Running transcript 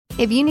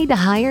If you need to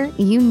hire,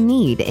 you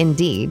need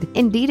Indeed.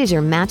 Indeed is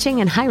your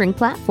matching and hiring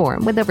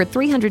platform with over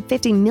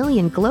 350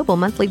 million global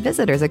monthly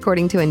visitors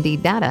according to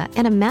Indeed data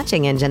and a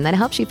matching engine that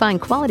helps you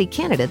find quality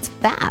candidates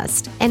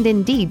fast. And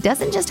Indeed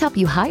doesn't just help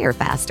you hire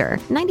faster.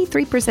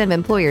 93% of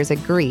employers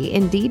agree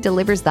Indeed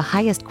delivers the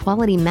highest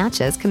quality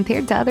matches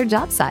compared to other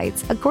job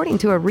sites, according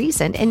to a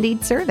recent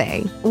Indeed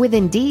survey. With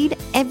Indeed,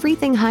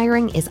 everything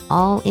hiring is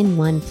all in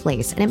one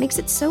place, and it makes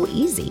it so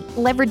easy.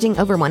 Leveraging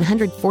over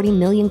 140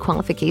 million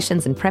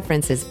qualifications and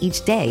preferences each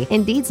day,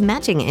 Indeed's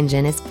matching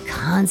engine is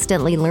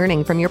constantly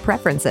learning from your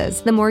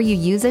preferences. The more you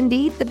use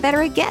Indeed, the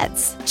better it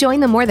gets. Join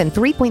the more than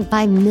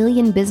 3.5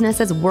 million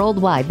businesses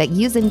worldwide that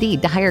use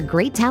Indeed to hire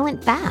great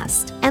talent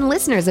fast. And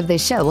listeners of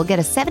this show will get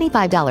a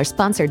 $75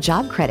 sponsored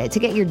job credit to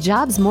get your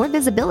jobs more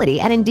visibility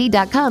at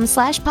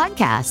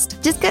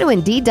Indeed.com/podcast. Just go to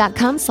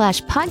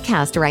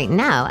Indeed.com/podcast right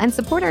now and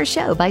support our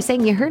show by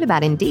saying you heard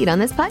about Indeed on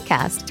this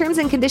podcast. Terms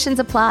and conditions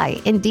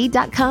apply.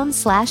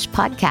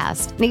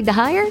 Indeed.com/podcast. Need to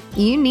hire?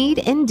 You need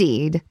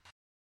Indeed.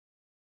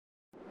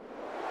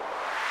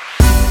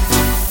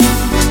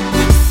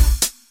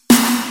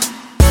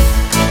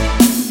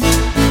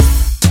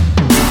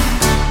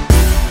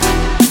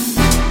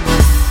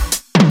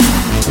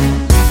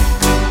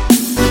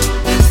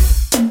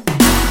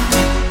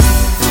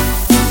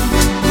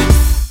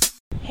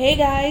 Hey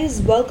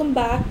guys, welcome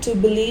back to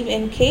Believe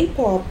in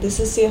K-pop. This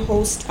is your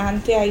host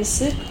Anthea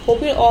Isaac.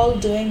 Hope you're all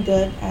doing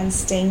good and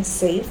staying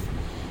safe.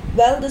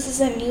 Well, this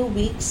is a new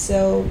week,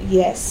 so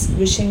yes,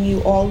 wishing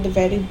you all the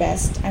very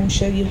best. I'm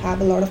sure you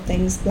have a lot of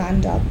things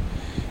planned up.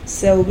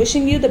 So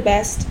wishing you the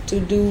best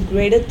to do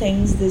greater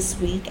things this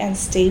week and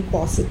stay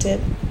positive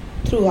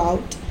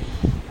throughout.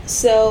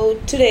 So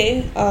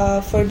today,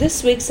 for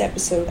this week's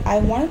episode, I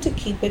wanted to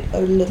keep it a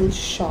little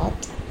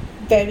short,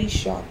 very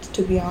short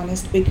to be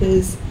honest,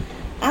 because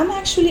I'm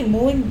actually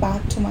moving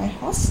back to my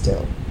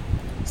hostel.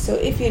 So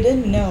if you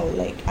didn't know,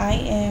 I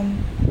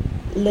am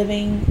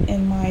living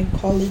in my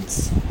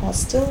college's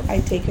hostel. I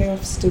take care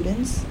of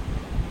students.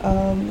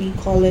 We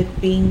call it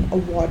being a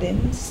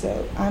warden.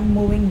 So I'm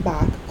moving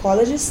back.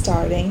 College is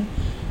starting.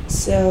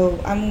 So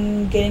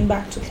I'm getting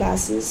back to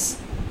classes.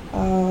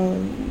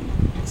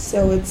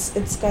 So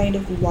it's kind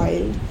of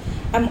wild.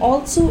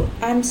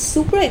 I'm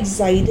super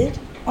excited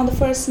on the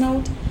first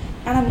note.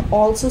 And I'm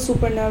also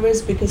super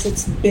nervous because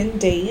it's been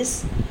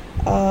days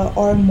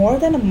or more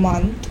than a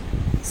month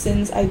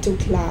since I took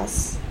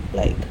class.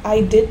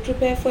 I did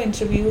prepare for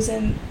interviews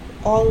and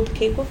all the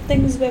K-pop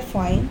things were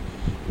fine.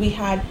 We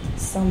had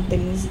some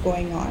things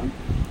going on.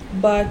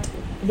 But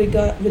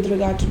with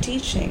regard to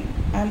teaching,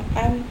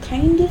 I'm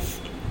kind of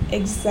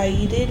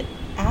excited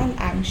and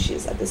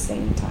anxious at the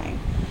same time.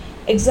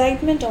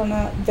 Excitement on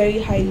a very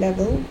high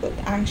level, but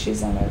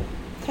anxious on a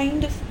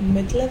kind of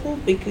mid-level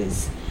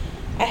because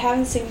I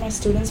haven't seen my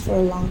students for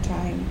a long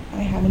time.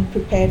 I haven't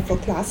prepared for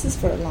classes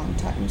for a long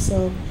time.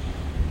 So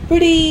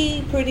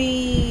pretty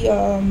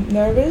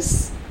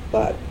nervous,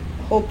 but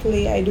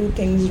hopefully I do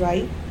things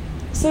right.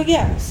 So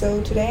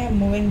today I'm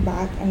moving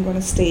back. I'm going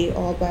to stay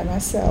all by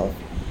myself,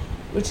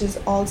 which is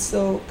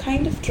also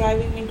kind of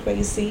driving me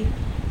crazy.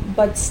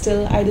 But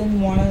still, I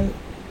didn't want to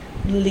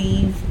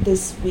leave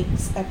this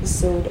week's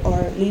episode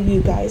or leave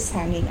you guys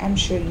hanging. I'm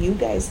sure you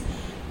guys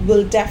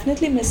will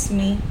definitely miss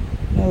me,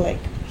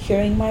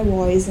 hearing my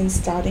voice and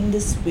starting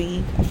this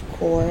week. Of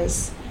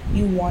course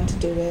you want to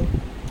do it,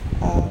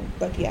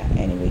 but yeah,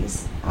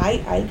 anyways,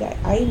 I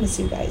miss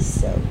you guys,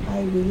 so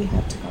I really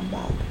have to come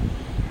back.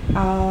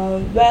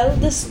 Well,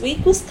 this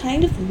week was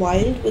kind of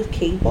wild with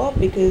K-pop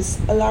because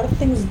a lot of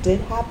things did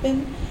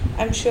happen.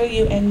 I'm sure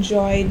you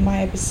enjoyed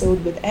my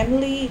episode with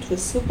Emily. It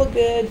was super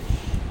good,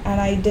 and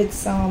I did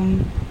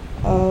some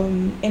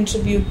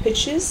interview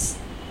pitches,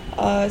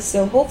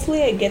 so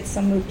hopefully I get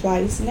some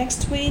replies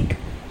next week.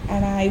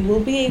 And I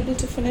will be able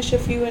to finish a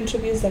few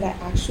interviews that I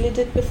actually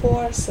did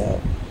before. So,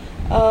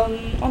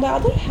 on the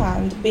other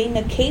hand, being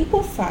a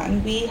K-pop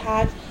fan, we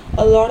had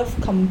a lot of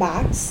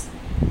comebacks.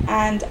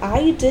 And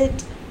I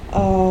did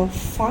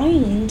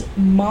find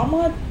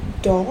Mama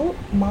the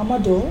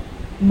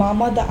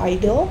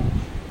Idol.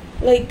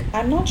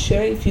 I'm not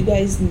sure if you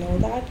guys know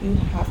that. You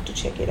have to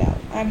check it out.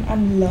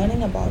 I'm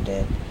learning about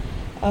it.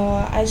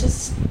 I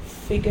just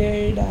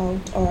figured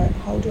out, or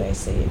how do I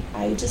say it?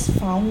 I just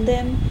found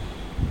them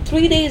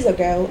 3 days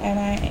ago, and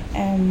I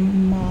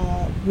am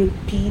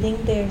repeating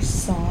their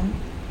song.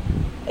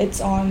 It's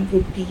on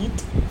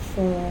repeat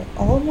for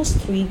almost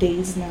 3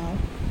 days now.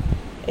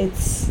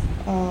 It's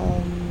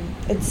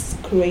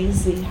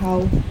crazy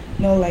how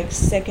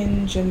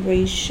second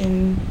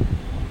generation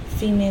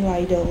female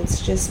idols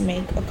just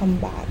make a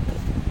comeback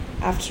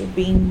after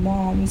being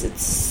moms.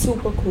 It's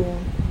super cool.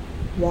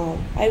 Wow,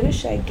 I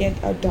wish I get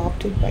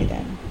adopted by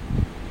them.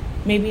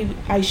 Maybe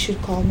I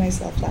should call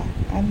myself that.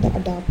 I'm the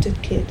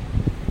adopted kid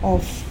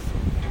of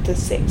the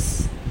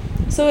 6.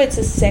 So it's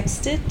a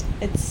sextet.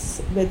 It's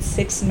with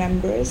 6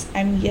 members.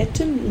 I'm yet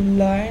to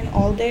learn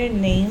all their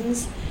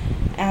names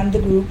and the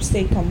groups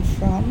they come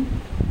from.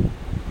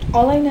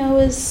 All I know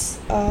is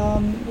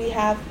we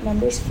have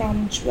members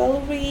from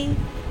Jewelry,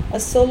 a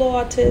solo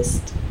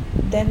artist,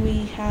 Then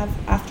we have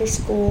After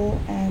School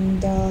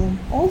and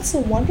also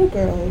Wonder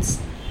Girls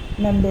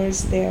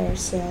members there.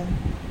 So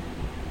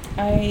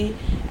I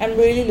am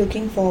really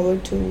looking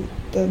forward to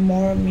the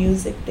more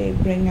music they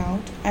bring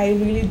out. I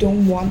really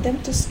don't want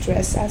them to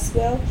stress as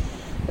well.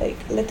 Like,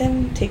 let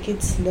them take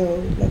it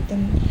slow. Let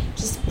them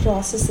just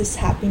process this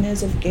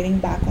happiness of getting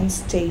back on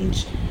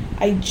stage.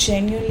 I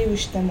genuinely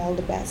wish them all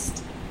the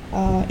best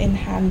in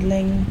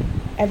handling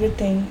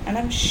everything, and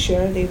I'm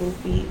sure they will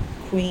be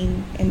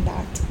queen in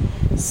that.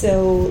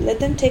 So let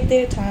them take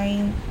their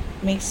time,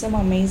 make some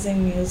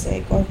amazing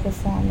music or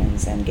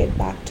performance, and get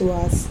back to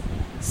us.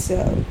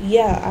 So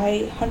yeah,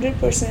 I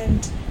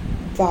 100%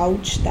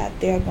 vouch that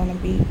they are gonna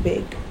be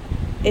big.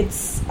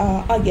 It's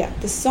yeah,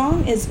 the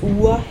song is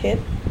Ua Hip,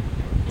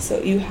 so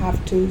you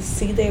have to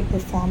see their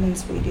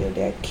performance video.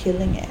 They're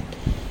killing it.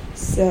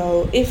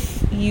 So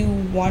if you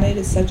wanted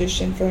a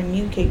suggestion for a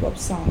new K-pop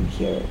song,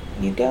 here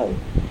you go.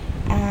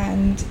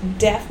 And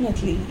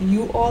definitely,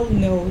 you all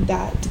know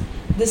that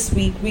this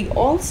week we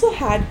also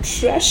had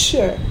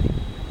Treasure.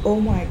 Oh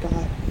my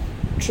god,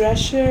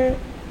 Treasure,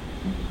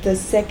 the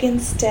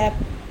second step,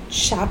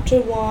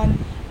 chapter 1,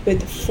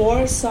 with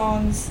 4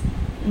 songs.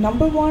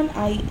 Number 1,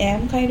 I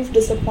am kind of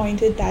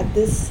disappointed that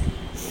this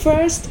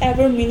first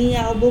ever mini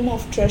album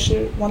of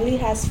Treasure only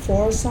has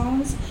 4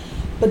 songs,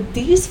 but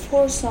these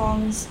 4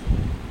 songs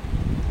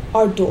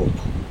are dope.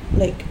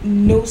 Like,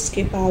 no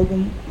skip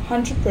album,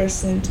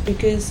 100%,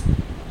 because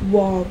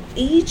wow,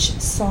 each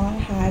song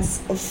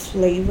has a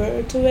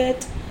flavor to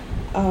it,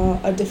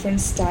 a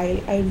different style.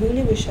 I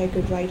really wish I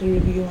could write a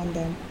review on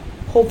them.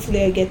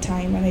 Hopefully, I get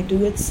time and I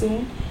do it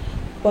soon.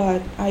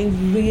 But I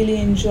really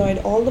enjoyed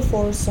all the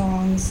 4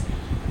 songs.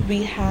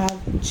 We have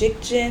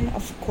Jikjin,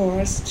 of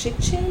course.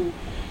 Jikjin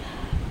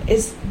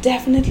is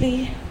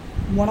definitely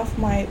one of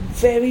my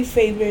very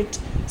favorite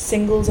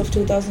singles of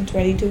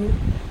 2022.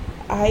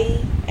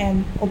 I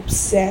am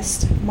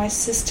obsessed. My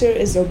sister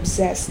is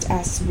obsessed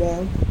as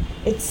well.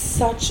 It's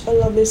such a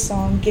lovely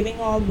song, giving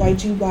all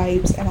YG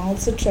vibes and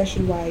also Treasure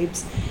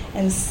vibes,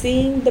 and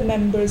seeing the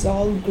members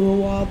all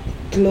grow up,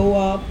 glow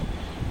up,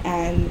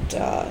 and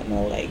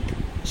like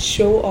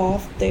show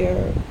off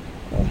their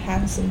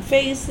handsome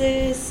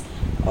faces,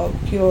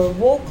 pure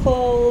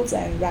vocals,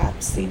 and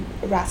raspy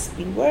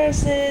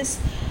verses.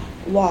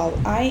 Wow,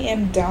 I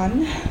am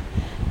done.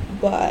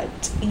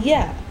 But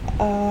yeah,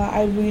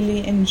 I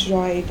really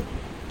enjoyed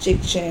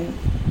Jikjin.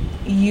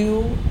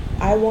 You,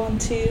 I Want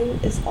To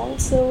is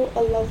also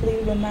a lovely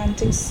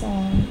romantic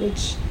song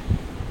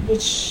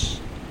which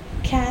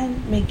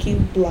can make you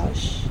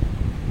blush.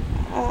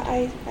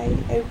 I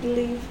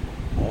believe,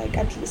 like,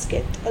 at least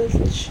get a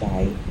little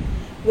shy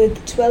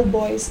with 12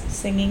 boys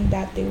singing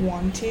that they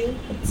want to.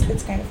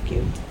 It's kind of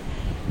cute.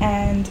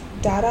 And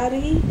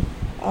Darari,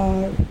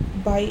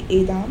 by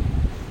Adam.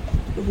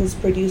 It was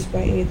produced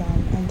by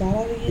Adam, and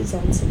Darari is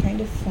also kind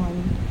of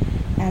fun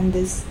and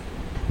this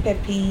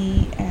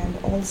peppy and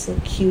also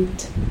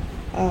cute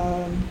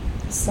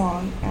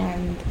song.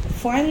 And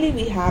finally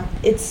we have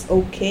It's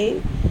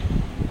Okay.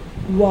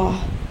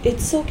 Wow,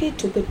 It's Okay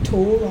took a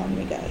toll on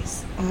me,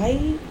 guys.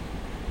 I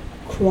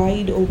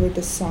cried over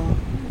the song,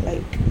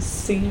 like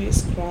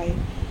serious cry.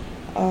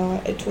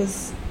 It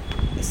was,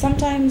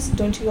 sometimes,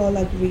 don't you all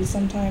agree,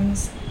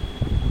 sometimes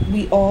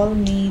we all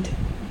need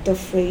the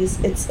phrase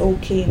 "it's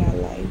okay" in our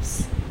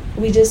lives.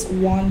 We just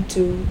want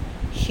to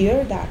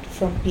hear that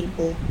from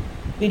people.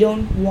 We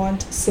don't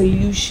want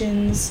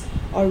solutions,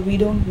 or we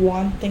don't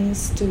want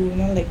things to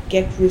like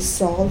get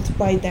resolved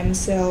by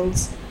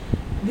themselves.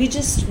 We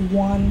just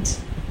want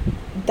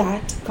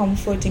that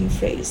comforting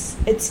phrase.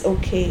 It's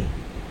okay.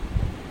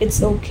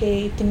 It's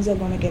okay, things are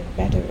gonna get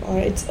better, or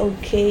it's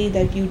okay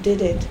that you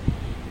did it.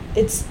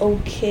 It's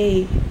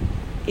okay,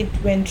 it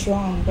went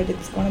wrong, but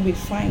it's gonna be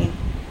fine.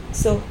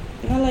 So,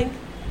 like,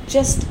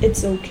 just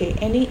it's okay.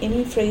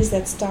 Any phrase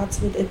that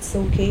starts with "it's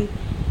okay"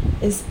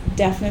 is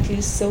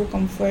definitely so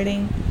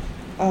comforting.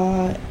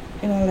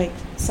 Like,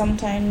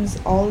 sometimes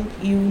all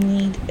you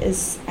need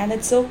is "and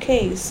it's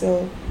okay."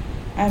 So,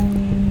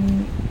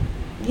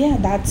 yeah,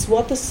 that's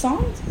what the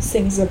song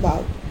sings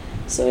about.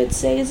 So it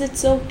says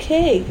it's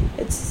okay.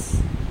 It's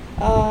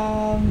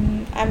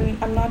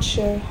I'm not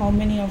sure how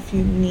many of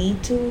you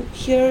need to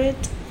hear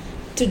it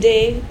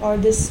today or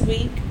this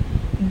week,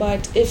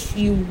 but if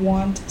you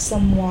want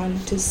someone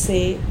to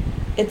say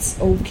it's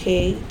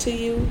okay to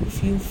you,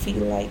 if you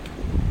feel like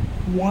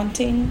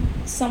wanting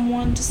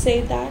someone to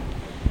say that,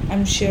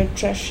 I'm sure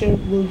Treasure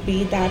will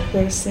be that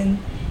person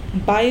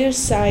by your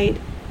side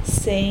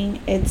saying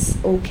it's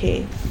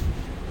okay.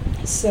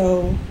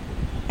 So,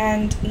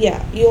 and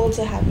yeah, you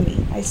also have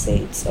me. I say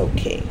it's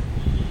okay.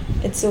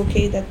 It's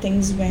okay that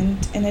things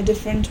went in a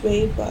different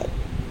way, but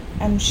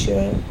I'm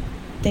sure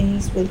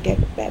things will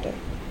get better.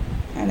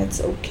 And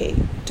it's okay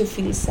to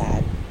feel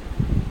sad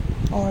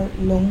or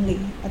lonely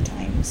at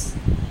times.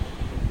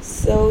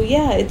 So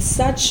yeah, it's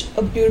such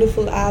a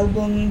beautiful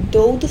album.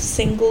 Though the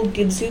single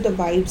gives you the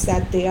vibes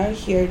that they are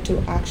here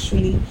to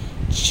actually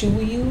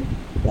chew you,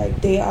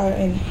 like they are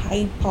in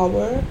high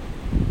power.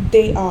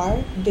 They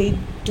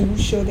do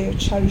show their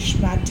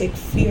charismatic,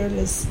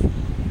 fearless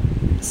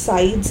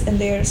sides in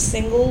their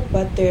single,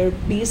 but their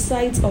B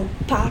sides are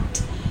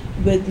packed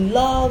with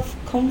love,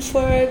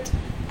 comfort,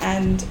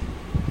 and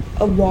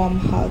a warm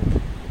hug.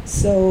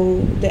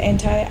 So the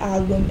entire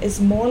album is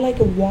more like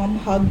a warm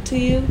hug to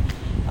you.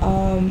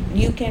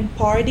 You can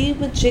party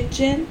with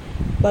Jikjin,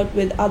 but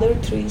with other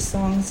three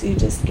songs, you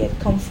just get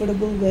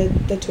comfortable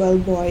with the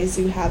 12 boys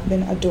you have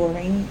been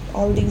adoring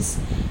all these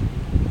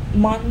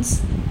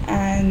months,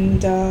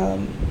 and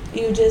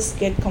you just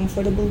get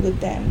comfortable with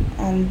them,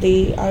 and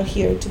they are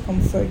here to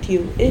comfort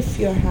you if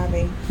you're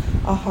having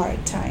a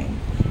hard time.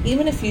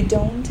 Even if you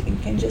don't, you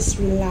can just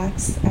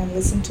relax and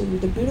listen to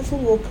the beautiful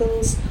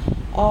vocals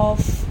of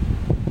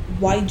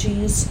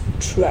YG's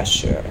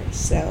Treasure.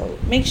 So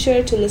make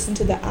sure to listen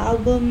to the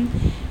album.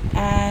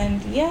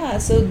 And yeah,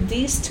 so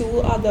these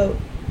two are the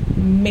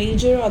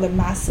major or the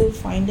massive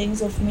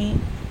findings of me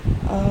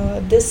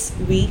this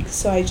week.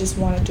 So I just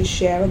wanted to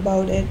share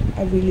about it.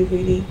 I really,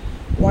 really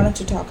wanted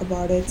to talk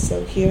about it.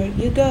 So here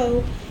you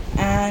go.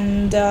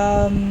 And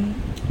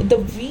the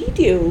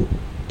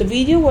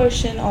video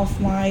version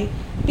of my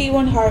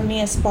P1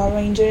 Harmony as Power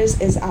Rangers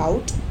is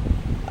out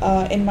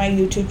in my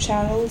YouTube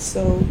channel.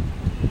 So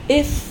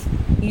if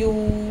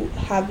you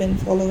have been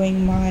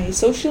following my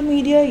social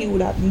media, you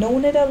would have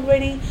known it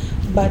already.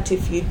 But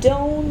if you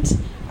don't,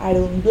 I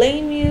don't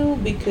blame you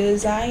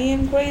because I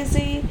am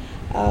crazy.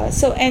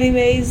 So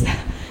anyways,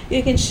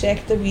 you can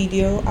check the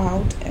video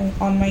out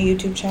on my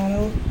YouTube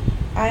channel.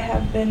 I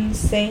have been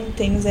saying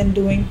things and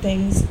doing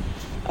things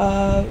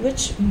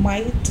which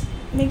might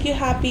make you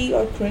happy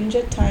or cringe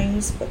at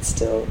times, but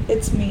still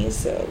it's me.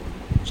 So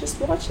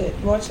just watch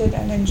it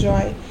and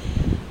enjoy.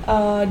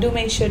 Do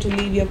make sure to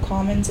leave your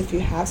comments if you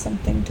have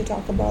something to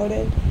talk about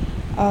it.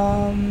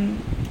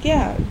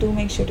 Yeah, do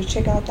make sure to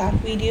check out that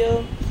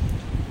video.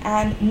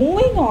 And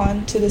moving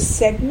on to the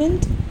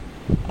segment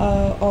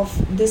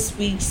of this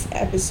week's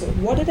episode,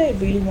 what did I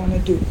really want to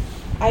do?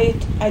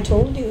 I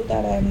told you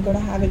that I'm gonna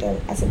have it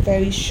as a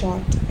very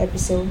short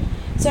episode,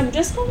 so I'm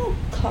just gonna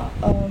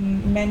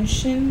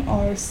mention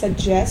or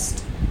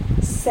suggest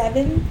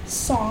 7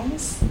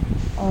 songs,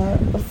 or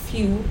a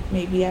few.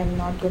 Maybe I'm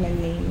not gonna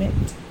name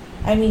it.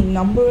 I mean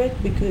number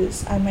it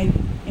because I might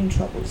be in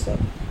trouble. So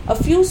a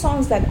few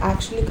songs that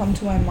actually come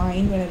to my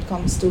mind when it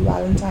comes to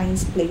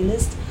Valentine's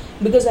playlist,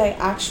 because I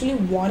actually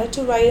wanted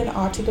to write an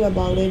article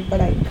about it, but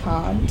I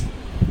can't.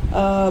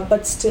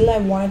 But still I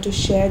wanted to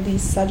share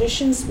these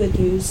suggestions with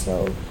you,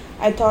 so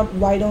I thought,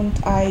 why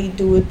don't I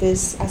do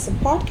this as a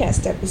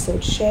podcast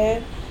episode,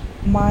 share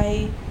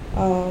my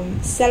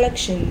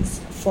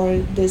selections for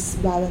this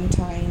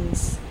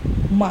Valentine's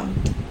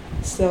month.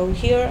 So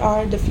here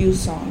are the few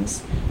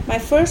songs. My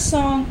first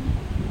song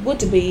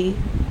would be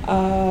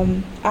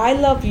I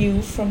Love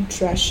You from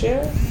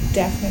Treasure.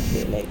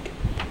 Definitely, like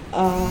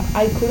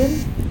I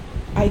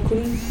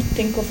couldn't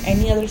think of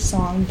any other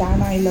song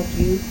than I Love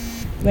You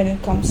when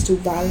it comes to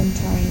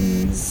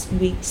Valentine's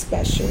week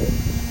special.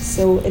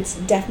 So it's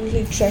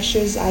definitely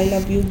Treasure's I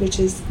Love You, which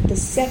is the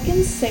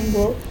second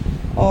single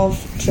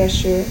of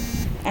Treasure,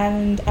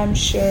 and I'm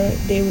sure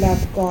they would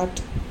have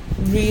got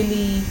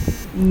really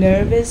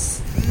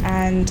nervous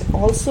and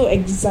also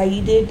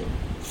excited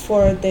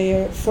for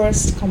their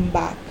first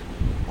comeback,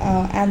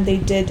 and they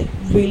did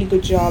really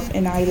good job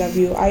in I Love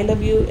You. I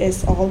Love You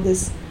is all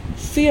this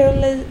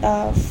fearless,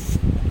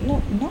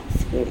 no, not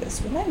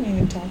fearless, what am I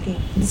even talking?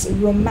 This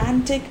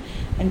romantic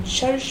and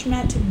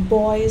charismatic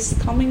boys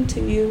coming to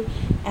you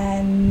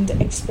and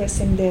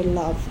expressing their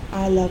love.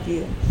 I love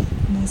you.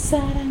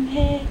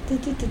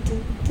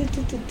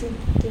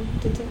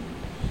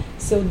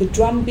 So the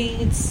drum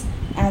beats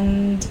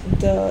and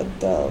the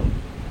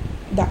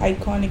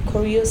iconic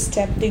choreo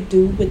step they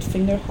do with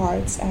finger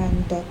hearts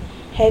and the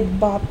head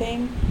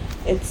bopping,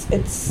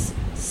 it's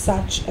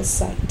such a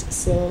sight.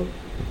 So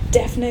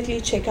definitely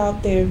check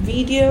out their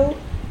video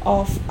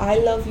of I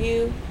Love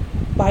You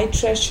by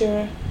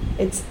Treasure.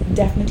 It's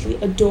definitely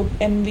a dope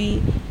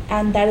MV,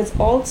 and that is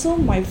also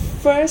my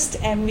first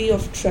MV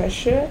of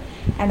Treasure,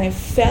 and I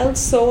felt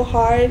so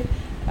hard,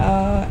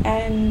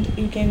 and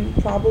you can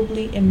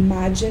probably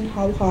imagine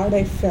how hard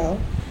I felt,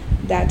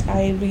 that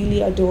I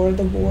really adore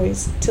the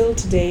boys till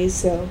today.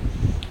 So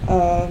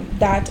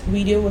that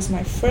video was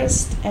my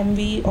first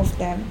MV of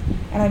them,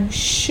 and I'm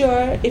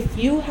sure if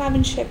you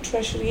haven't checked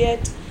Treasure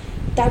yet,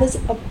 that is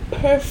a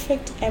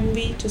perfect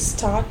MV to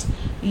start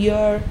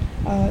your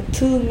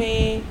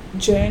Tulme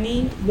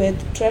journey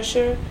with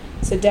Treasure.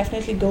 So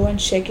definitely go and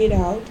check it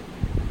out.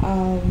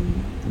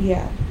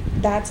 Yeah,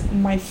 that's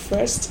my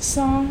first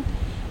song.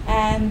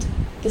 And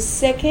the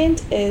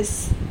second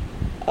is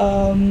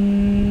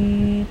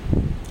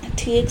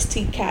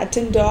TXT Cat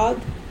and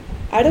Dog.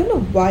 I don't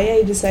know why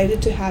I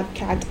decided to have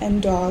Cat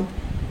and Dog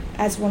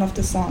as one of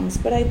the songs,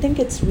 but I think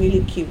it's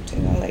really cute,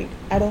 like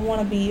I don't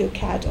want to be a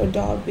cat or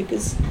dog,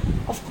 because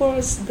of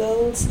course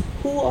girls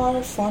who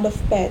are fond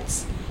of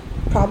pets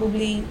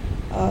probably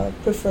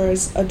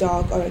prefers a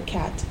dog or a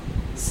cat.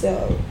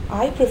 So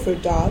I prefer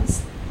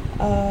dogs,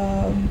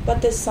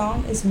 but this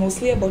song is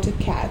mostly about a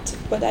cat,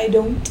 but I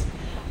don't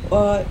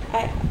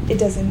it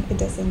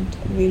doesn't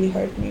really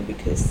hurt me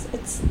because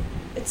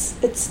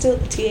it's still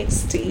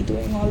TXT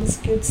doing all this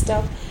cute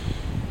stuff.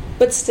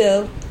 But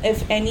still,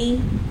 if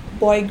any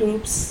boy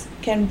groups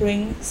can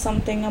bring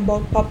something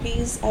about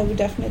puppies, I would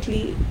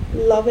definitely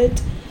love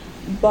it.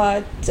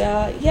 But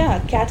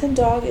yeah, Cat and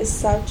Dog is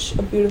such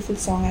a beautiful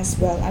song as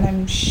well, and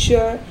I'm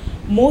sure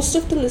most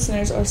of the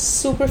listeners are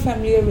super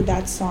familiar with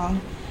that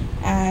song,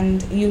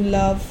 and you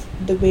love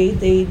the way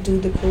they do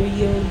the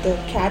choreo, the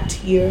cat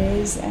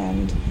ears,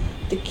 and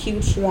the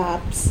cute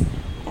raps,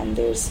 and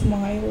their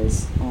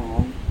smiles.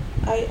 Oh,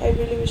 I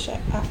really wish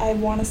I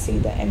want to see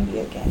the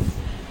MV again.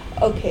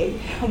 Okay,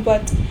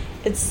 but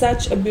it's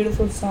such a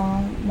beautiful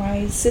song.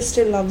 My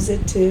sister loves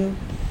it too,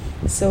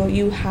 so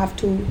you have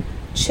to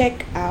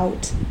check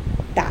out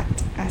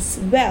that as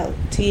well.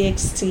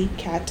 TXT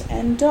Cat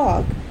and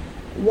Dog.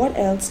 What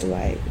else do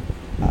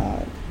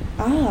uh,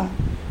 ah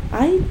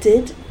I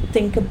did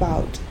think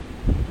about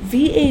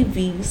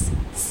VAV's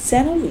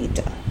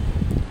Senorita.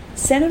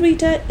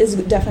 Senorita is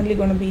definitely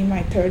going to be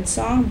my third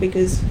song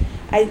because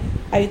I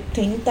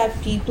think that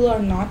people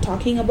are not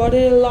talking about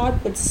it a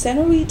lot, but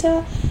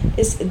Senorita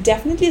is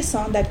definitely a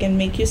song that can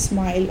make you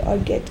smile or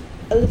get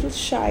a little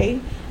shy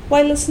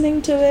while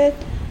listening to it.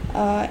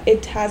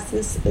 It has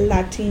this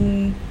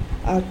Latin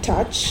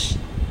touch,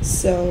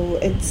 so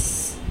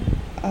it's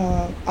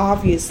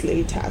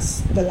obviously it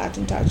has the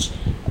Latin touch,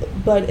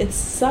 but it's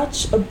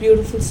such a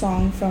beautiful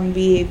song from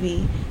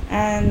VAV,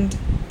 and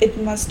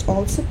it must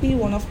also be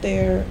one of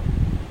their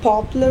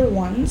popular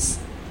ones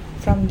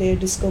from their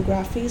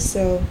discography.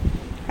 So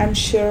I'm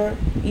sure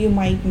you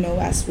might know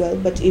as well,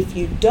 but if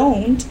you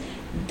don't,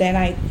 then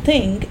I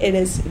think it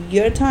is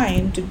your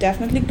time to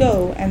definitely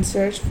go and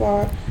search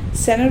for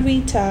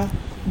Senorita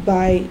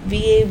by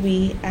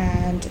VAV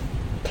and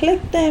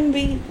click the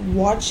MV,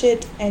 watch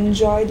it,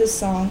 enjoy the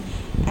song,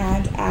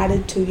 and add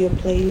it to your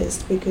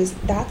playlist because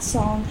that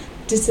song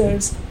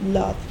deserves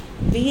love.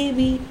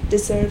 VAV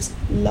deserves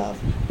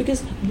love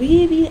because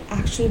VAV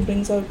actually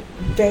brings out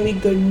very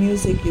good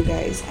music, you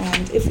guys.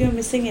 And if you're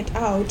missing it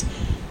out,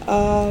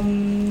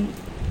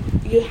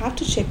 you have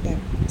to check them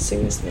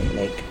seriously.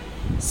 Like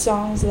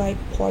songs like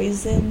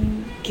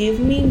Poison, Give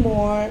Me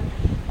More.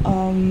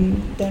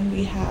 Then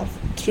we have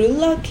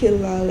Thrilla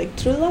Killa. Like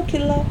Thrilla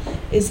Killa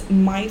is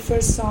my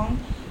first song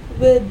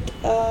with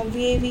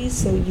VAV,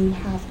 so you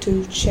have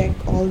to check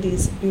all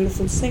these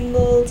beautiful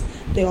singles.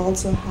 They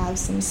also have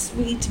some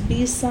sweet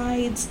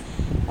B-sides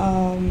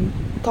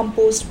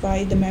composed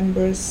by the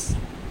members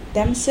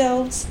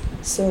themselves,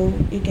 so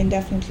you can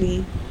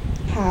definitely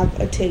have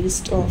a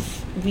taste of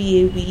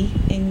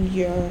VAV in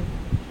your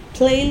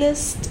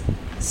playlist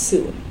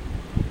soon.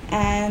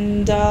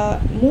 And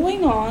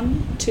moving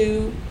on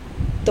to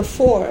the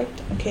fourth,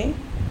 okay,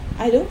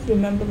 I don't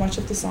remember much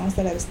of the songs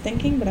that I was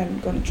thinking, but I'm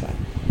gonna try.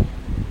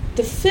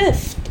 The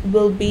fifth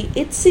will be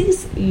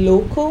Itzy's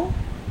Loco.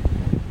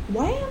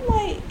 Why am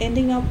I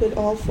ending up with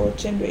all fourth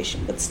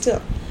generation? But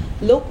still,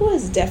 Loco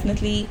is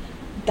definitely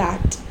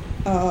that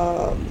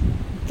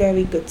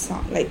very good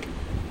song. Like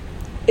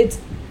it's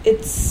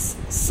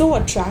so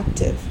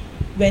attractive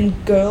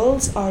when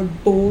girls are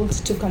bold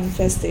to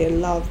confess their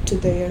love to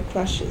their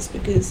crushes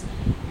because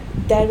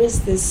there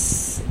is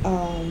this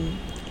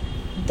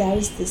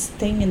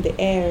thing in the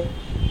air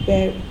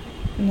where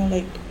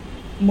like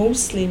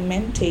mostly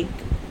men take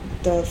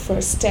the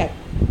first step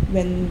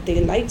when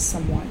they like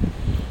someone,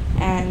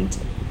 and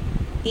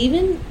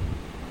even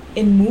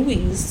in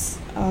movies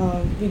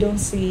we don't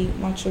see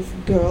much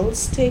of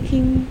girls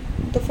taking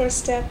the first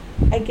step,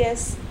 I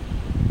guess.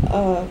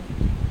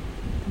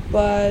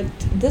 But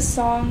this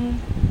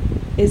song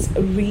is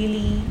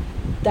really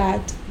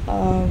that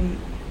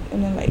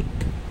like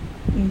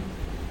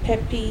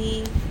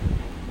peppy,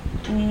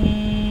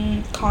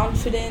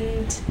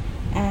 confident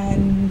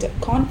and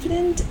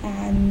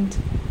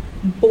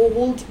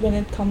bold when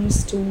it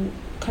comes to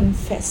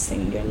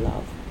confessing your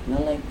love.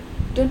 Like,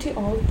 don't you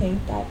all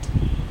think that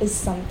is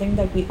something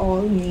that we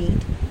all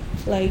need?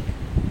 Like,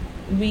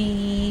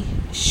 we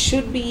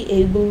should be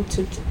able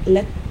to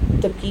let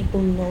the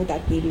people know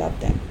that we love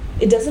them.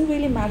 It doesn't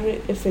really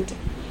matter if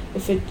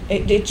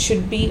it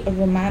should be a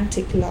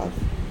romantic love,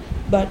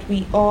 but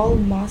we all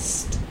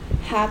must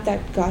have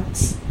that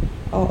guts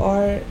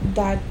or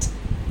that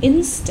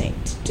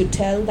instinct to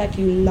tell that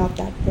you love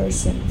that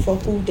person for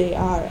who they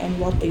are and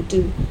what they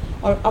do,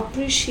 or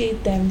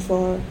appreciate them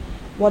for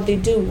what they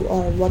do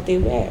or what they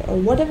wear or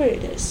whatever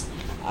it is.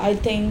 I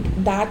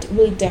think that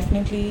will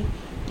definitely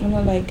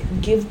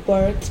like give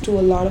birth to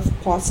a lot of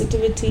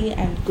positivity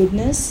and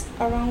goodness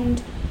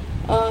around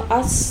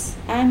us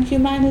and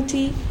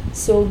humanity.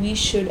 So we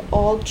should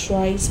all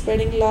try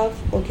spreading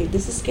love. Okay,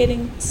 this is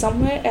getting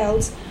somewhere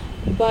else,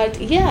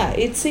 but yeah,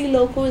 Itzy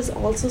Loco is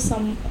also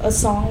a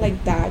song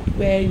like that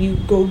where you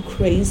go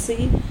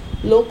crazy.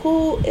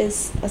 Loco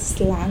is a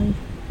slang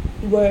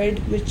word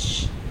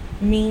which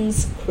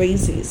means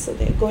crazy, so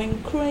they're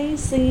going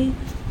crazy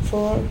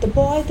for the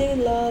boy they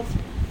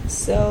love.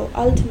 So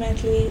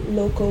ultimately,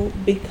 Loco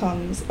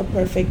becomes a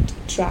perfect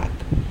track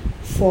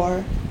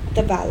for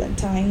the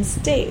Valentine's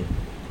Day.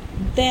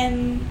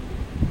 Then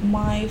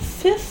my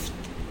fifth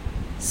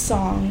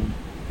song,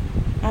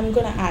 I'm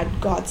gonna add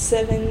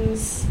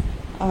GOT7's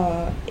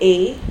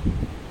A.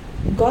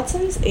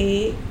 GOT7's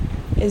A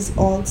is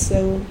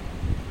also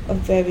a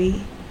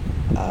very,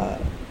 uh,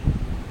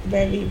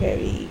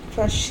 very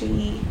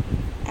crushy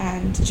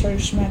and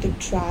charismatic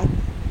track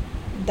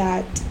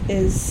that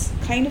is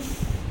kind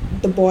of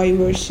the boy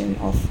version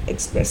of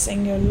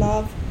expressing your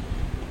love.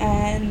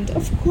 And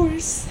of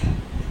course,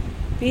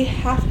 we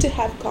have to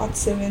have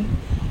GOT7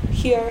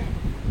 here.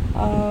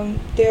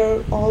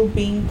 They're all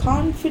being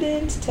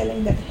confident,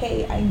 telling that,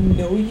 hey, I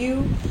know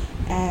you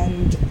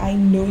and I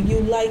know you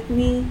like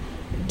me.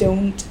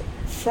 Don't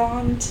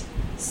front.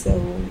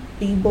 So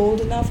be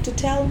bold enough to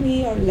tell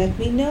me or let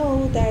me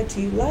know that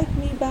you like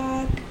me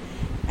back.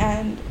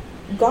 And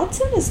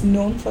GOT7 is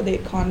known for their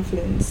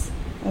confidence.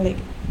 Like,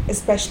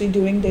 especially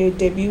during their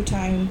debut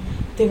time,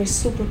 they were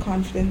super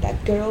confident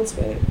that girls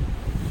were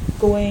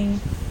going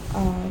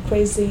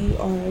crazy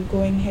or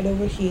going head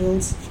over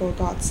heels for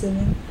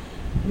GOT7,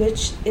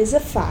 which is a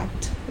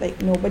fact.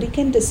 Like, nobody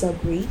can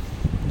disagree.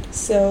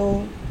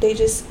 So they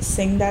just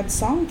sing that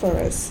song for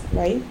us,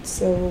 right?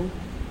 So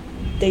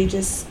they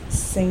just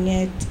sing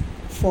it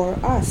for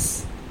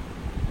us,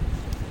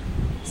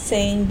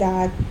 saying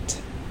that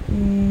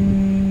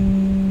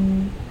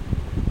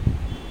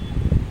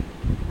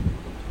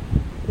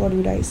what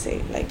would I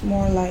say? Like,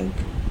 more like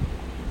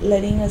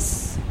letting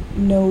us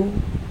know.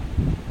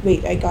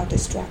 Wait, I got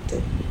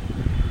distracted.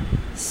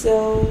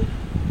 So,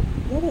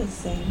 what was I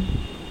saying?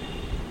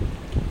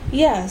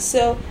 Yeah,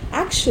 so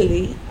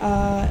actually,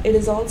 it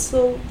is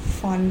also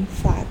fun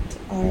fact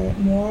or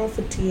more of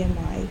a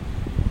TMI.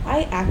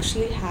 I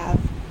actually have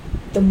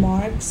the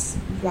marks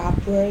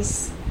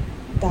rappers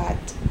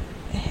that,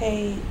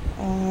 hey,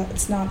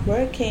 it's not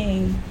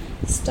working,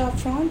 stop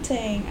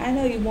fronting, I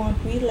know you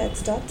want me, let's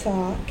stop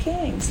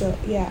talking. So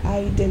yeah,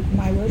 I did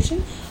my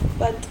version,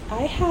 but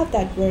I have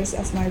that verse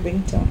as my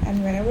ringtone,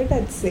 and whenever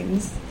that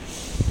sings,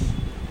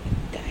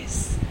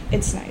 guys,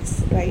 it's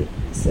nice, right?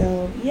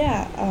 So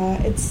yeah,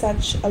 it's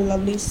such a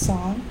lovely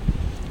song.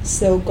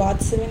 So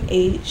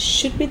GOT7A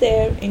should be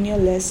there in your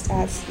list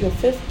as your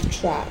fifth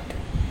track.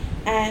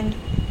 And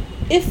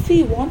if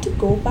we want to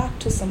go back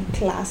to some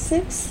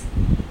classics,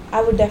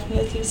 I would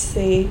definitely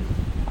say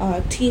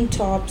Teen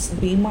Top's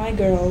Be My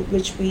Girl,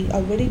 which we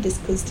already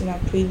discussed in our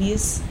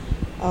previous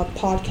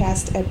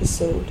podcast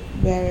episode,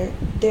 where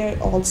they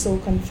also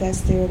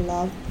confess their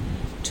love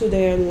to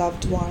their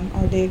loved one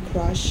or their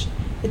crush.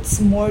 It's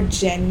more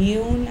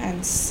genuine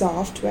and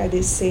soft, where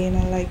they say,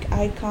 like,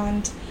 I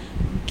can't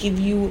give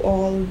you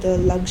all the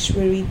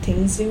luxury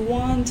things you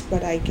want,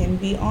 but I can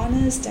be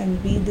honest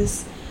and be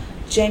this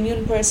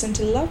genuine person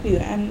to love you.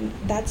 And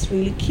that's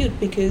really cute,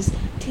 because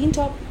Teen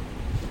Top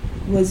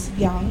was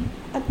young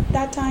at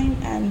that time,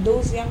 and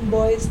those young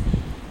boys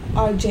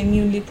are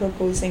genuinely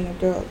proposing a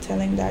girl,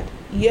 telling that,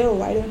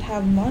 yo, I don't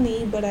have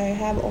money, but I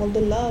have all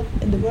the love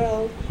in the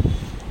world.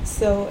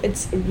 So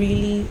it's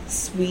really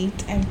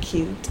sweet and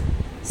cute.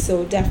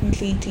 So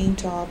definitely Teen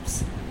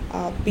Top's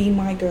Be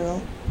My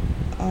Girl.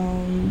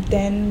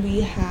 Then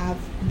we have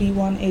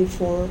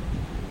B1A4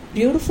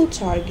 Beautiful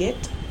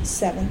Target,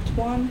 seventh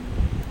one.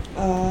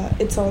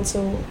 It's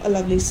also a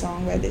lovely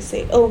song where they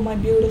say, oh, my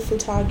beautiful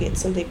target,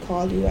 so they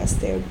call you as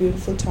their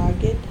beautiful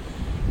target.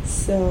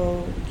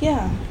 So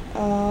yeah,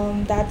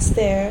 that's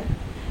there.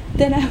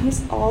 Then I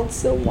was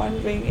also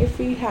wondering if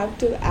we have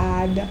to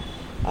add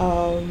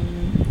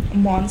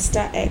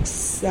Monster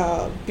X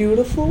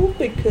Beautiful,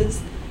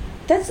 because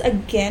that's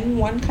again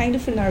one kind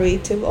of a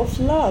narrative of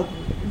love,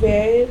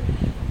 where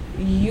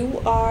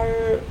you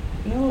are,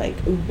 like,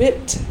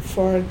 whipped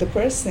for the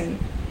person,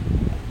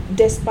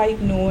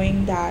 despite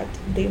knowing that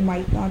they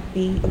might not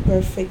be a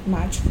perfect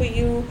match for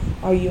you,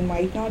 or you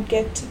might not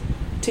get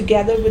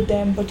together with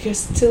them, but you're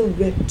still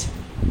whipped.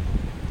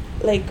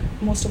 Like,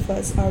 most of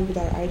us are with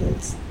our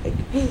idols. Like,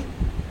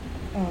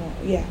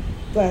 yeah,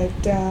 but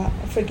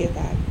forget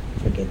that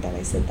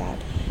I said that.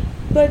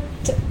 But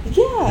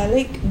yeah,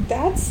 like,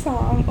 that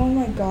song, oh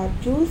my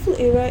god, Beautiful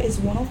Era is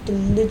one of the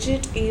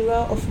legit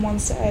era of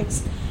Monster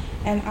X,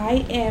 and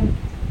I am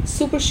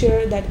super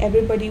sure that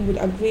everybody would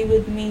agree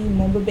with me,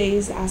 Mumbai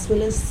Bays as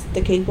well as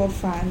the K-pop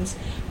fans.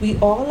 We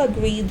all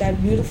agree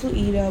that Beautiful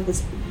Era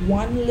was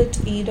one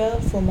lit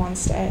era for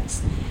Monster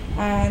X,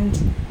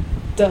 and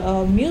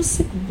the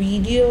music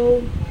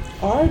video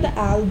or the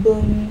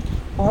album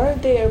or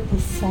their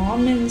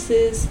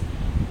performances,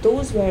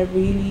 those were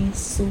really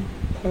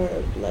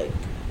superb. Like,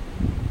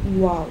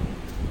 wow.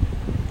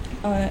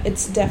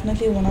 It's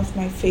definitely one of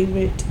my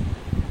favorite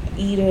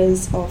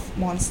eras of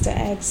Monster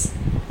X,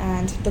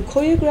 and the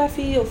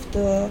choreography of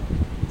the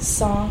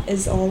song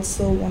is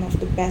also one of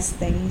the best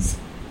things.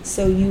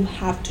 So you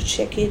have to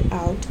check it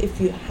out if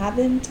you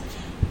haven't.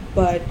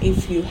 But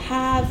if you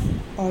have,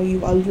 or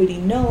you already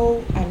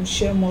know, I'm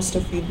sure most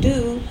of you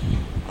do,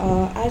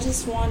 I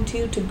just want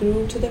you to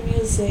groove to the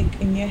music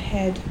in your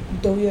head,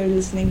 though you're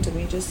listening to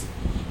me.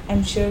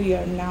 I'm sure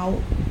you're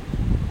now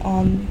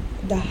on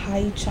the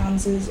high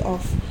chances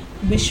of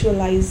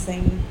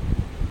visualizing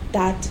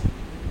that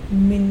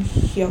Min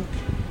Hyuk,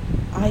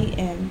 I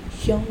Am,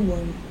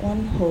 Hyungwon,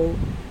 Wonho,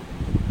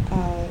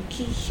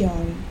 Ki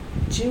Hyun,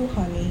 Joo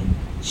Honey,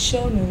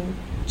 Shonu,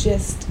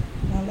 just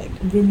like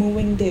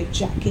removing their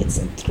jackets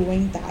and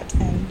throwing that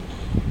and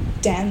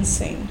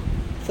dancing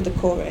for the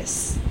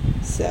chorus.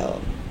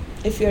 So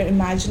if you're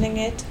imagining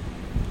it,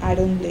 I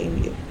don't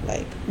blame you.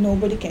 Like,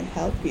 nobody can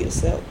help you.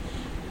 So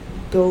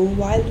go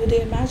wild with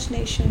your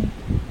imagination,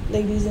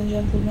 ladies and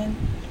gentlemen.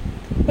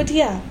 But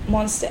yeah,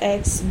 Monster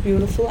X,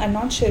 beautiful. I'm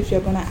not sure if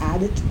you're gonna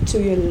add it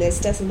to your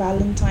list as a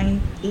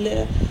Valentine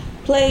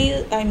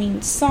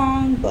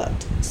song,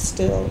 but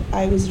still,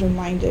 I was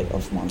reminded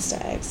of Monster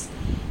X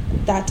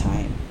that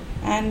time.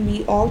 And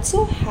we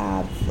also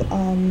have,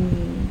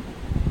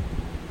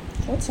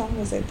 what song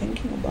was I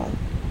thinking about?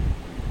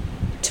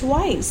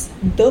 Twice,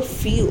 The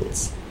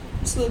Fields.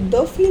 So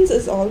The Fields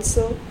is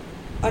also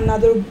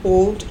another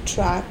bold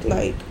track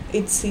like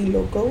Itzy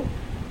Loco.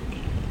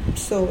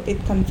 So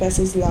it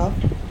confesses love,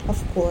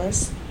 of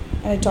course,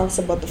 and it talks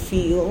about the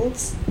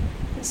fields.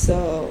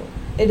 So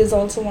it is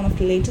also one of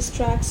the latest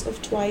tracks of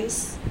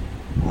Twice.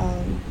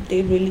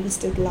 They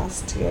released it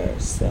last year,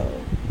 so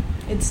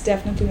it's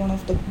definitely one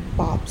of the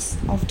bops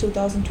of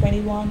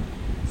 2021.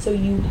 So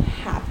you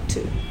have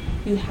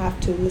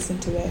to listen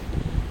to it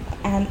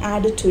and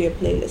add it to your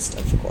playlist,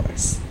 of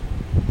course.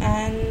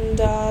 And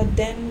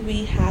then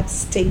we have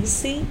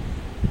Stacy.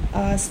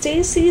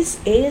 Stacy's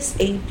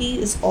ASAP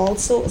is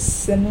also a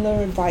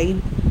similar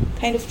vibe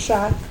kind of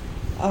track,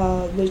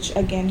 which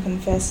again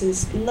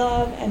confesses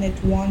love, and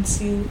it wants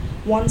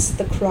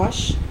the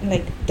crush,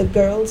 like the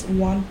girls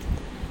want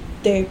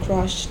their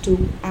crush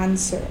to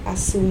answer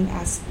as soon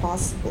as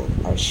possible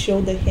or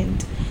show the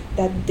hint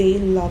that they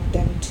love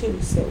them too.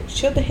 So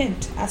show the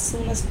hint as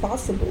soon as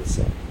possible.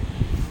 So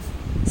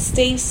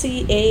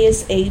Stacy,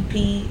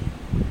 ASAP.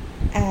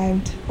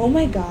 And oh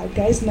my god,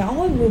 guys,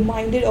 now I'm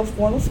reminded of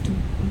one of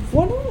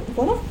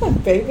my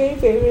very very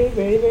very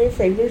very very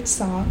favorite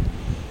song,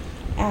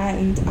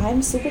 and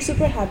I'm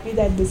super happy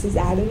that this is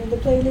added in the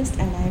playlist,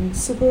 and I'm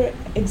super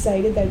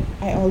excited that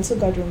I also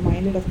got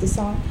reminded of the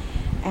song.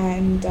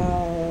 And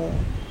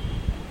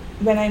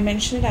when I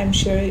mention it, I'm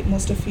sure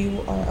most of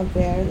you are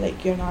aware,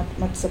 like you're not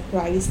much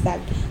surprised that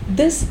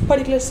this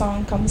particular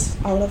song comes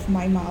out of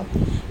my mouth.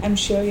 I'm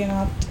sure you're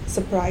not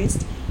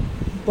surprised,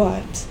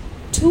 but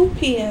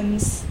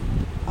 2PM's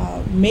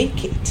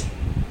Make It.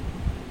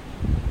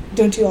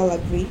 Don't you all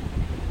agree?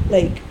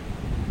 Like,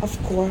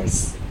 of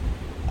course.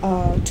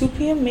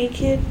 2PM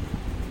Make It,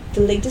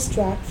 the latest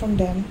track from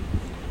them,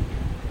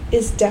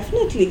 is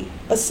definitely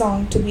a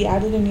song to be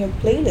added in your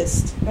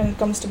playlist when it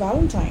comes to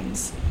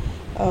Valentine's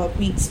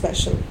week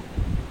special.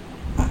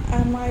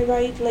 Am I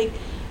right? Like,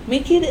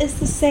 Make It is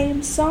the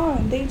same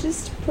song. They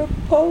just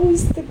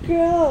propose the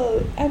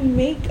girl and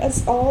make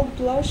us all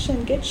blush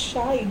and get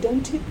shy,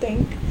 don't you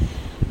think?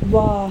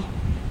 Wow,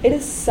 it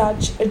is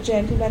such a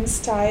gentleman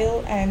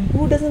style, and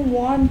who doesn't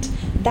want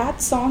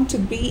that song to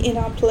be in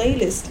our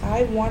playlist?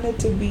 I want it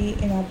to be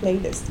in our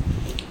playlist.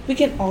 We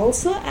can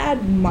also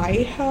add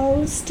My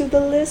House to the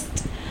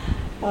list,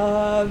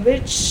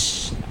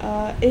 which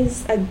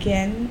is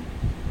again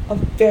a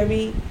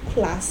very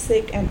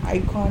classic and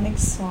iconic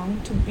song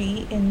to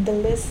be in the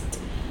list.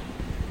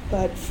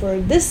 But for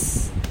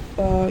this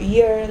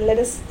year, let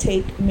us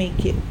take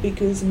Make It,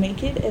 because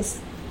Make It is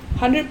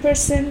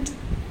 100%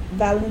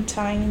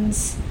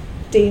 Valentine's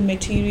Day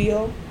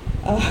material.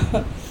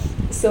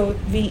 So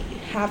we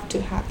have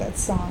to have that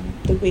song.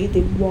 The way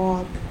they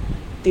walk,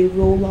 they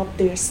roll up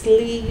their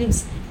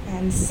sleeves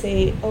and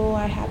say, "Oh,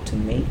 I have to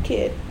make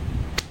it.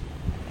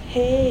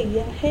 Hey,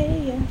 yeah.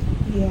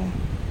 Yeah."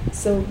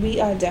 So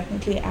we are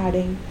definitely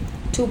adding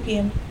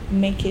 2PM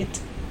Make It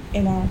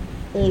in our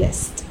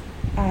list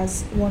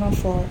as one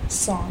of our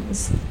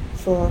songs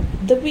for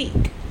the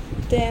week.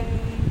 Then,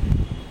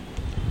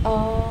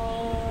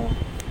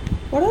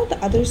 what are the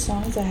other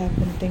songs I have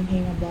been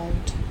thinking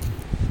about?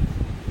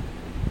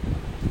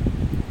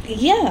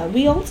 Yeah,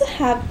 we also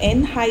have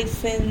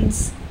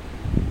ENHYPEN's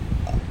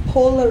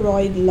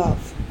Polaroid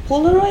Love.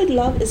 Polaroid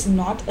Love is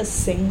not a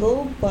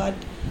single, but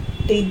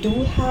they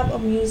do have a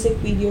music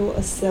video,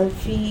 a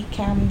selfie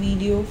cam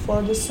video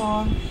for the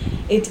song.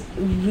 It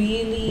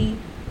really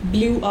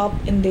blew up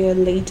in their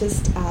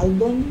latest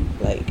album.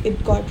 Like,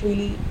 it got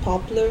really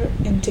popular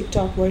in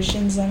TikTok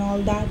versions and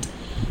all that.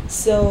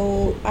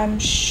 So I'm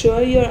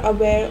sure you're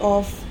aware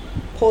of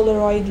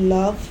Polaroid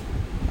Love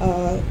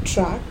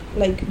track.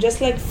 Like,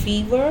 just like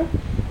Fever,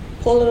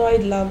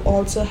 Polaroid Love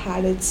also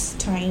had its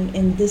time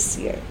in this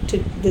year,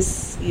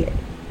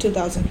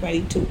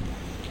 2022.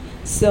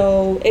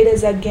 So it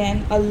is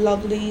again a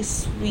lovely,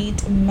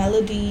 sweet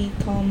melody,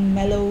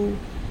 mellow.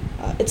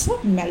 It's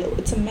not mellow,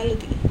 it's a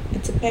melody.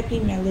 It's a peppy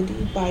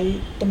melody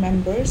by the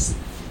members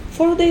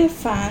for their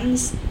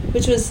fans,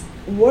 which was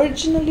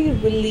originally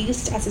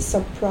released as a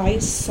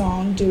surprise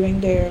song during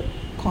their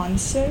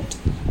concert,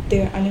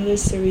 their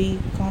anniversary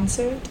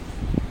concert,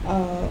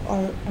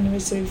 or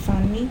anniversary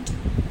fan meet.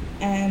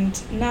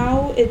 And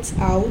now it's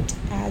out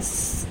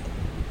as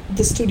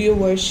the studio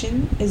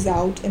version is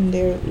out in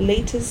their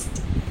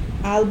latest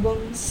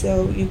album,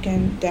 so you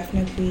can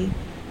definitely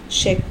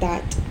check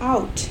that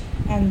out.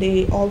 And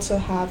they also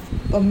have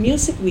a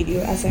music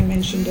video, as I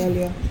mentioned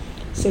earlier,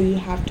 so you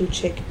have to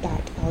check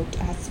that out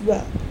as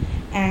well.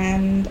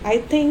 And I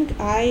think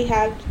I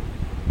had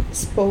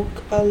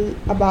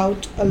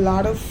about a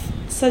lot of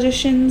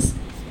suggestions.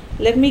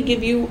 Let me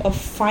give you a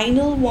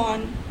final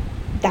one,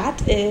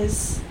 that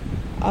is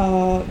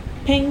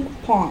Ping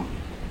Pong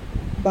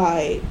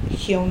by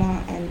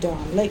Hyuna and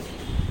Dawn. Like,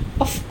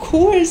 of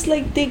course,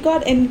 like they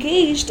got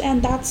engaged,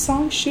 and that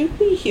song should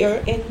be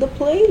here in the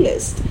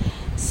playlist.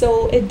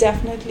 So it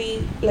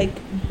definitely, like,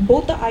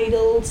 both the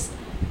idols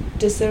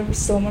deserve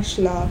so much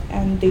love,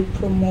 and they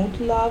promote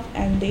love,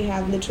 and they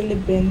have literally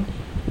been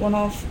one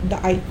of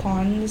the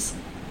icons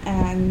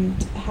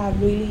and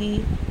have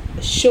really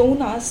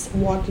shown us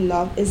what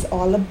love is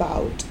all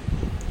about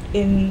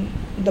in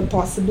the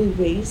possible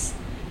ways.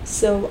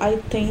 So I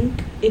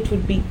think it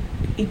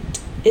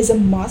is a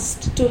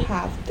must to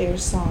have their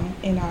song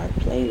in our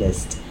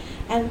playlist.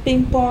 And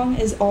Ping Pong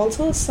is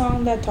also a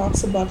song that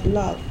talks about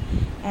love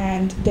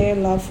and their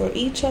love for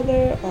each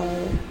other,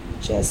 or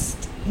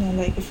just,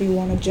 like, if you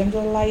want to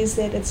generalize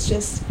it, it's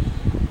just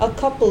a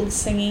couple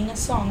singing a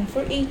song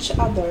for each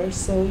other.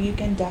 So you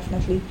can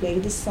definitely play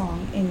the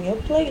song in your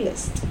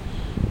playlist.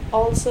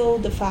 Also,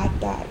 the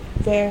fact that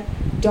where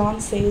Dawn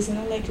says,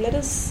 like, let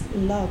us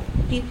love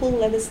people,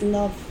 let us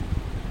love.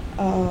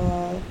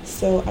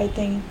 So I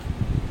think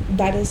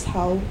that is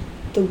how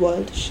the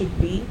world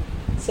should be.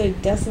 So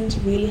it doesn't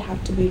really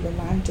have to be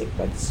romantic,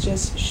 but it's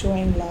just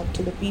showing love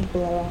to the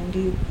people around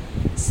you.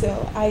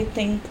 So I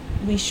think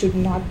we should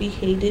not be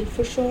hated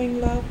for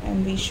showing love,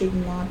 and we should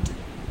not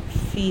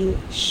feel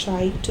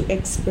shy to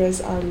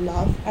express our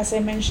love, as I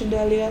mentioned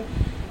earlier.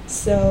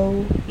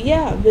 So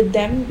yeah, with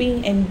them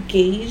being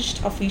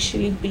engaged,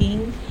 officially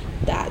being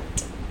that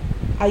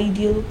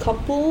ideal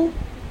couple,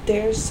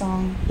 their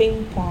song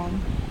Ping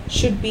Pong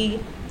should be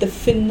the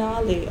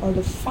finale or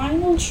the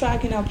final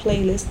track in our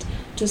playlist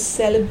to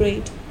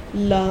celebrate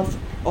love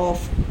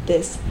of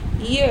this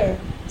year.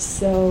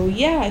 So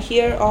yeah,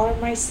 here are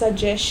my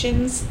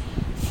suggestions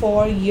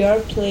for your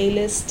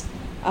playlist.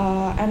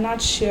 I'm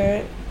not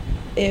sure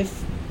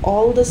if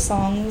all the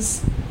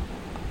songs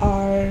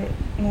are,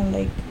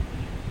 like,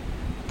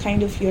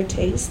 kind of your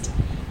taste,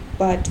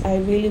 but I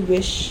really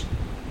wish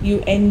you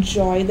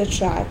enjoy the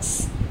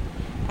tracks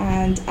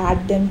and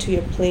add them to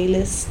your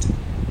playlist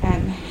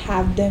and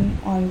have them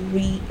on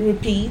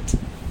repeat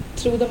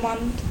through the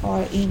month,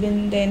 or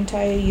even the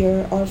entire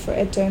year, or for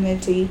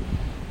eternity.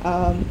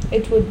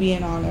 It would be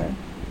an honor.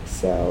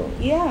 So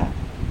yeah,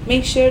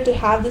 make sure to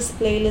have this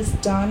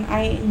playlist done.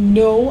 I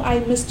know I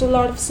missed a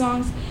lot of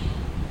songs.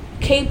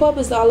 K-pop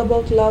is all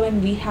about love,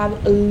 and we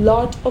have a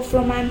lot of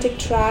romantic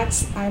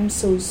tracks. I'm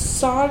so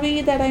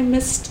sorry that I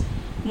missed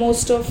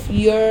most of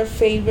your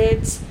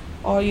favorites,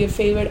 or your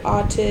favorite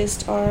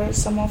artist, or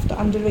some of the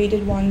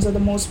underrated ones, or the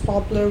most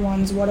popular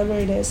ones, whatever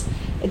it is.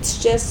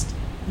 It's just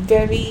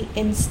very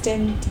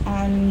instant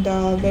and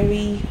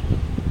very,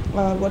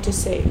 what to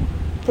say,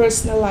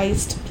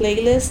 personalized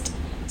playlist.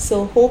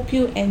 So hope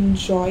you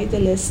enjoy the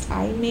list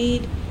I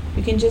made.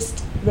 You can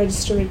just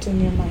register it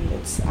in your mind.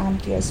 It's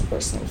Anthea's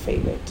personal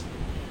favorite.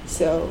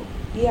 So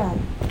yeah,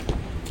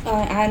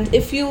 and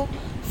if you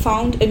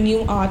found a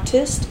new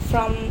artist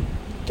from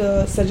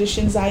the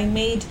suggestions I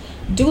made,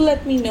 do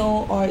let me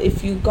know. Or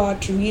if you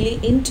got really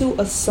into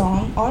a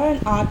song or an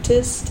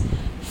artist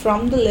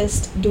from the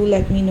list, do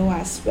let me know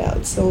as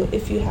well. So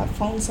if you have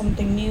found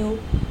something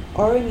new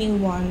or a new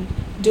one,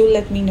 do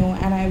let me know,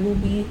 and I will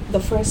be the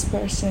first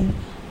person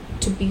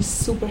to be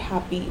super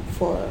happy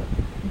for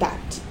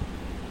that.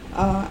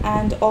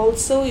 And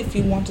also, if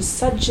you want to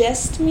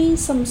suggest me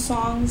some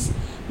songs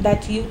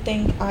that you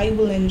think I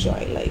will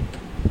enjoy,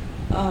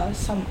 like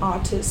some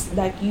artists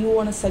that you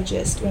want to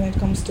suggest when it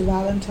comes to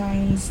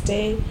Valentine's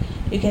Day,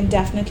 you can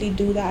definitely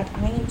do that.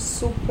 I am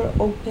super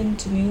open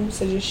to new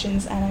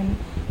suggestions, and I'm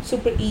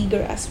super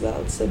eager as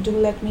well. So do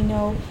let me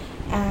know.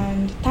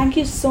 And thank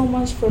you so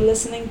much for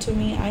listening to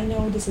me. I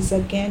know this is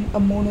again a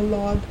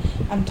monologue.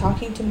 I'm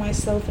talking to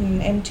myself in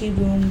an empty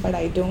room, but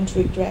I don't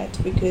regret,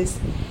 because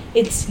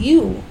it's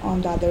you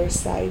on the other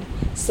side.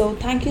 So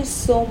thank you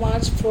so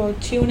much for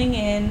tuning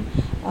in.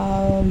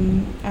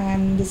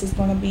 And this is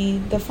gonna be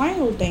the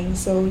final thing.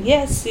 So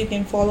yes, you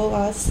can follow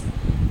us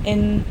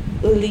in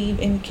Believe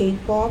in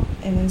K-pop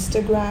in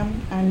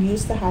Instagram, and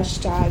use the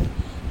hashtag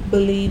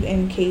Believe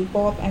in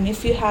K-pop. And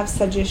if you have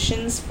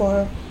suggestions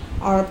for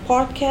our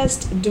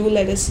podcast, do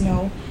let us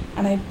know,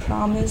 and I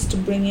promise to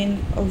bring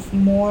in of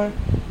more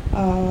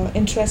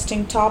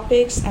interesting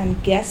topics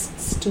and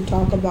guests to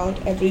talk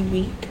about every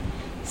week.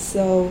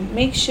 So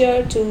make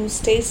sure to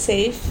stay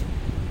safe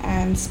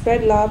and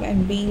spread love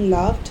and be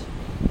loved.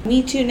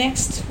 Meet you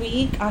next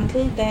week.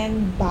 Until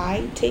then,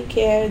 bye, take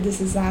care.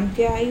 This is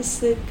Anthea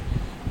Isaac.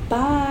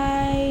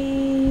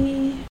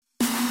 Bye.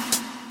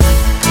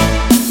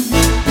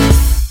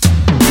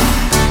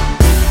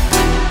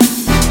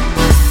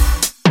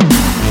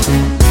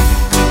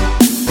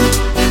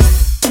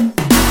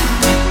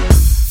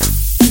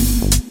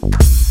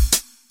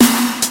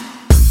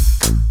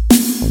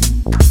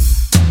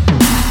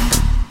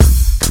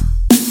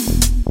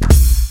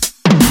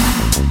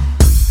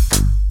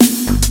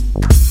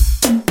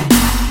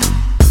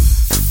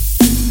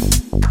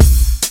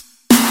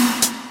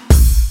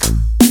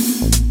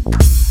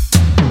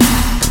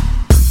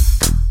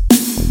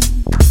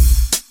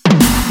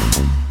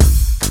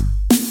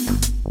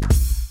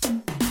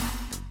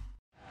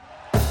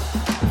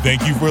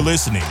 Thank you for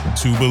listening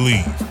to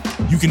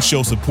Believe. You can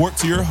show support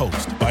to your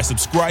host by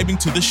subscribing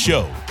to the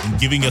show and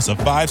giving us a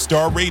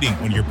 5-star rating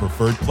on your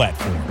preferred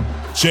platform.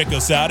 Check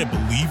us out at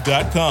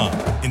Believe.com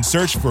and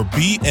search for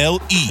BLEAV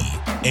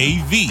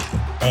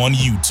on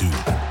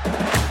YouTube.